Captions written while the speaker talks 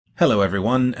Hello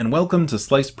everyone, and welcome to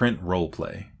Slice Print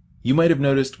Roleplay. You might have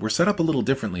noticed we're set up a little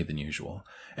differently than usual,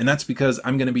 and that's because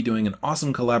I'm going to be doing an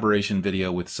awesome collaboration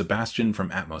video with Sebastian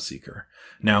from Meshmixer.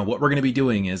 Now, what we're going to be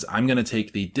doing is I'm going to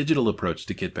take the digital approach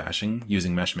to kitbashing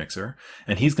using Meshmixer,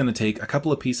 and he's going to take a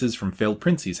couple of pieces from failed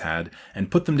prints he's had and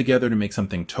put them together to make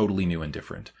something totally new and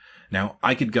different. Now,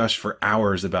 I could gush for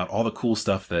hours about all the cool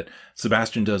stuff that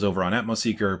Sebastian does over on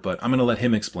Meshmixer, but I'm going to let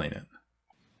him explain it.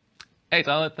 Hey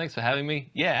Tyler, thanks for having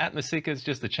me. Yeah, Meshmixer is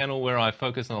just a channel where I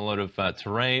focus on a lot of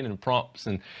terrain and props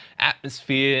and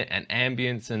atmosphere and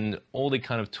ambience and all the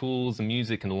kind of tools and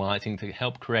music and lighting to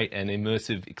help create an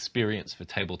immersive experience for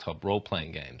tabletop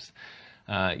role-playing games.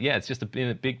 Yeah, it's just been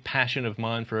a big passion of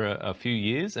mine for a few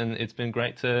years, and it's been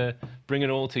great to bring it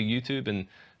all to YouTube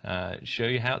and show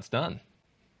you how it's done.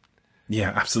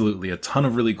 Yeah, absolutely. A ton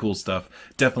of really cool stuff.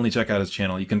 Definitely check out his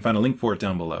channel. You can find a link for it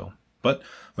down below. But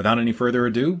without any further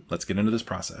ado, let's get into this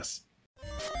process.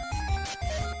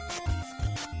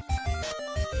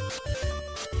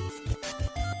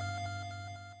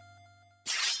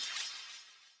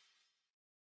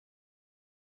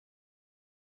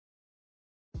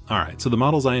 Alright, so the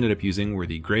models I ended up using were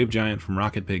the Grave Giant from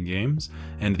Rocket Pig Games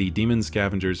and the Demon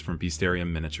Scavengers from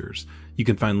Beastarium Miniatures. You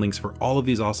can find links for all of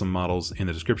these awesome models in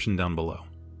the description down below.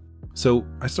 So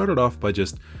I started off by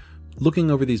just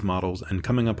looking over these models and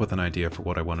coming up with an idea for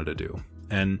what I wanted to do.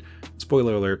 And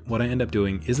spoiler alert, what I end up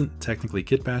doing isn't technically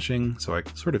kitbashing, so I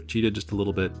sort of cheated just a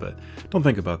little bit, but don't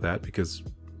think about that because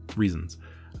reasons.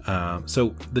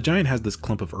 So the giant has this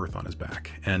clump of earth on his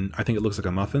back, and I think it looks like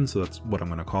a muffin, so that's what I'm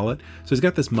going to call it. So he's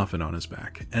got this muffin on his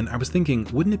back, and I was thinking,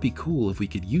 wouldn't it be cool if we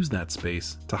could use that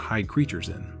space to hide creatures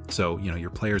in? So, your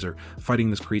players are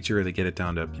fighting this creature, they get it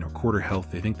down to, quarter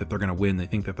health, they think that they're going to win, they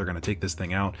think that they're going to take this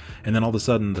thing out, and then all of a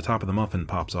sudden the top of the muffin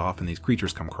pops off and these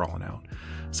creatures come crawling out.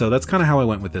 So that's kind of how I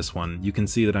went with this one. You can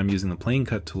see that I'm using the plane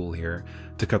cut tool here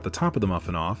to cut the top of the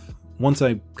muffin off. Once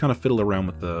I kind of fiddle around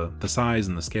with the size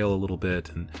and the scale a little bit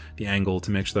and the angle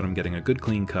to make sure that I'm getting a good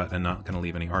clean cut and not going to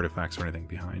leave any artifacts or anything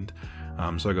behind.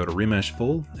 So I go to remesh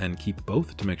full and keep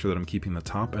both to make sure that I'm keeping the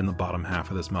top and the bottom half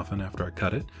of this muffin after I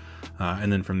cut it.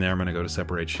 And then from there I'm going to go to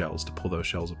separate shells to pull those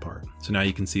shells apart. So now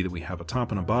you can see that we have a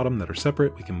top and a bottom that are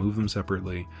separate. We can move them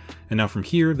separately. And now from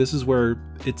here, this is where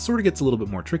it sort of gets a little bit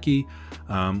more tricky.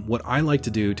 What I like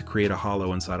to do to create a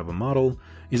hollow inside of a model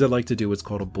is I like to do what's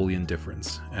called a Boolean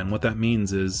difference. And what that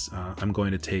means is I'm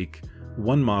going to take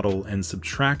one model and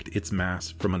subtract its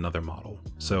mass from another model.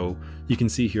 So you can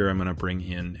see here I'm going to bring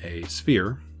in a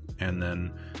sphere, and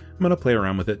then I'm going to play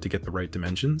around with it to get the right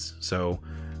dimensions. So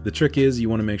the trick is you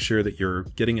want to make sure that you're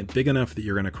getting it big enough that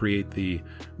you're going to create the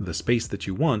space that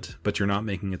you want, but you're not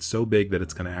making it so big that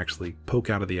it's going to actually poke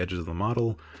out of the edges of the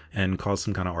model and cause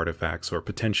some kind of artifacts or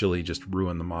potentially just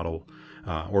ruin the model,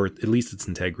 or at least its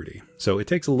integrity. So it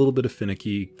takes a little bit of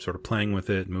finicky sort of playing with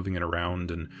it, moving it around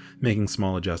and making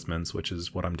small adjustments, which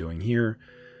is what I'm doing here.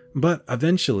 But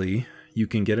eventually you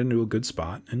can get into a good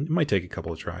spot, and it might take a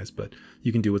couple of tries, but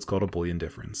you can do what's called a Boolean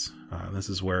difference. This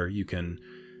is where you can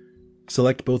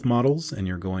select both models and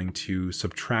you're going to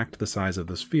subtract the size of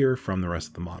the sphere from the rest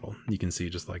of the model. You can see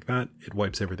just like that, it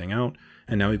wipes everything out,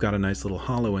 and now we've got a nice little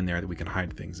hollow in there that we can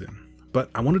hide things in. But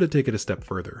I wanted to take it a step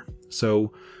further.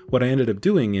 So what I ended up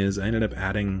doing is I ended up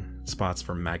adding spots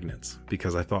for magnets,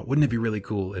 because I thought, wouldn't it be really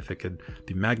cool if it could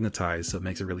be magnetized so it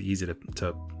makes it really easy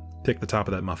to pick the top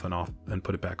of that muffin off and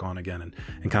put it back on again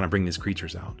and kind of bring these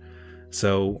creatures out.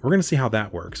 So we're going to see how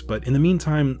that works. But in the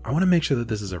meantime, I want to make sure that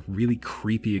this is a really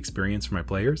creepy experience for my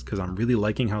players, because I'm really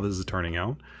liking how this is turning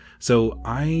out. So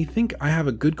I think I have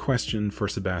a good question for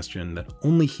Sebastian that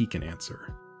only he can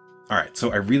answer. Alright,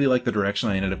 so I really like the direction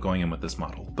I ended up going in with this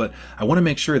model, but I want to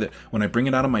make sure that when I bring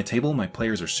it out on my table, my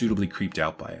players are suitably creeped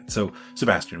out by it. So,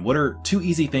 Sebastian, what are 2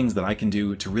 easy things that I can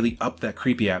do to really up that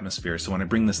creepy atmosphere so when I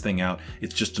bring this thing out,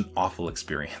 it's just an awful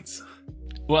experience?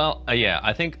 Well, yeah,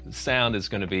 I think sound is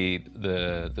going to be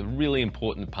the really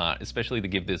important part, especially to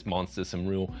give this monster some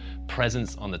real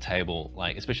presence on the table.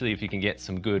 Like, especially if you can get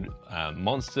some good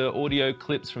monster audio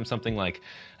clips from something like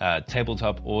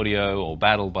Tabletop Audio or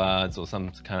Battle Bards or some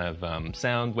kind of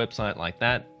sound website like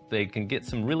that. They can get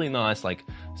some really nice, like,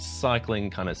 cycling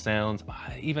kind of sounds.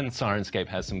 Even Sirenscape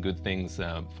has some good things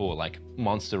for, like,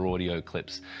 monster audio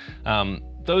clips.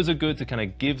 Those are good to kind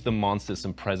of give the monster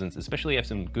some presence, especially have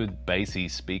some good bassy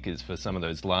speakers for some of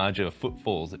those larger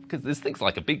footfalls, because this thing's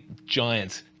like a big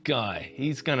giant guy.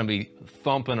 He's gonna be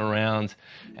thumping around,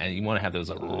 and you want to have those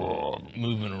like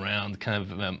moving around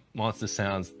kind of monster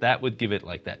sounds. That would give it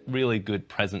like that really good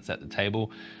presence at the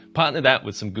table. Partner that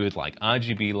with some good like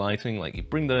RGB lighting, like you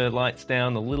bring the lights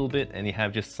down a little bit and you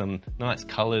have just some nice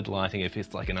colored lighting. If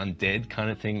it's like an undead kind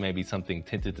of thing, maybe something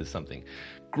tinted to something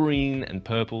green and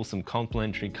purple, some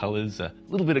complementary colors, a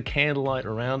little bit of candlelight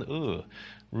around. Ooh,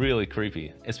 really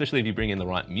creepy. Especially if you bring in the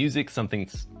right music, something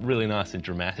really nice and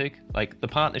dramatic. Like the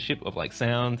partnership of like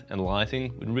sound and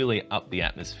lighting would really up the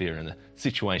atmosphere in a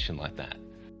situation like that.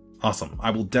 Awesome.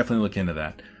 I will definitely look into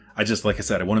that. Like I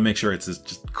said, I want to make sure it's as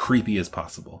just creepy as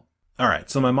possible.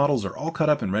 Alright, so my models are all cut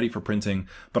up and ready for printing,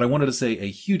 but I wanted to say a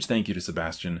huge thank you to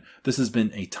Sebastian. This has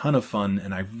been a ton of fun,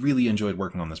 and I really enjoyed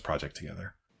working on this project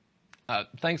together.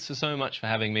 Thanks so much for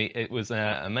having me. It was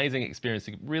an amazing experience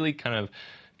to really kind of,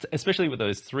 especially with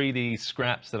those 3D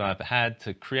scraps that I've had,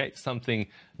 to create something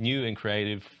new and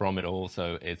creative from it all.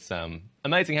 So it's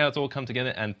amazing how it's all come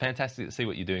together, and fantastic to see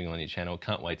what you're doing on your channel.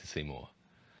 Can't wait to see more.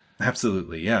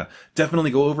 Absolutely, yeah.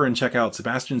 Definitely go over and check out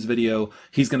Sebastian's video.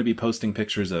 He's going to be posting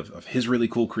pictures of his really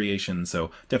cool creations, so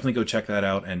definitely go check that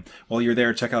out. And while you're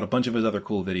there, check out a bunch of his other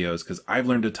cool videos, because I've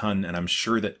learned a ton, and I'm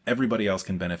sure that everybody else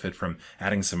can benefit from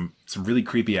adding some really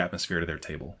creepy atmosphere to their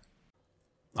table.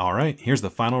 Alright, here's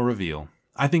the final reveal.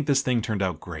 I think this thing turned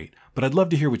out great, but I'd love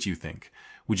to hear what you think.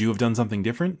 Would you have done something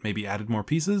different? Maybe added more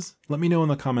pieces? Let me know in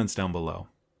the comments down below.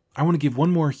 I want to give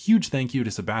one more huge thank you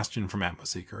to Sebastian from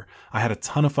Meshmixer. I had a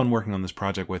ton of fun working on this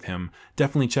project with him.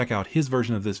 Definitely check out his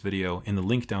version of this video in the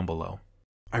link down below.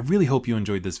 I really hope you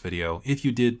enjoyed this video. If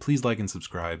you did, please like and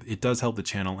subscribe. It does help the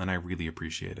channel, and I really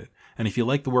appreciate it. And if you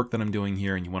like the work that I'm doing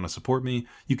here and you want to support me,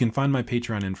 you can find my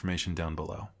Patreon information down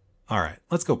below. Alright,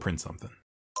 let's go print something.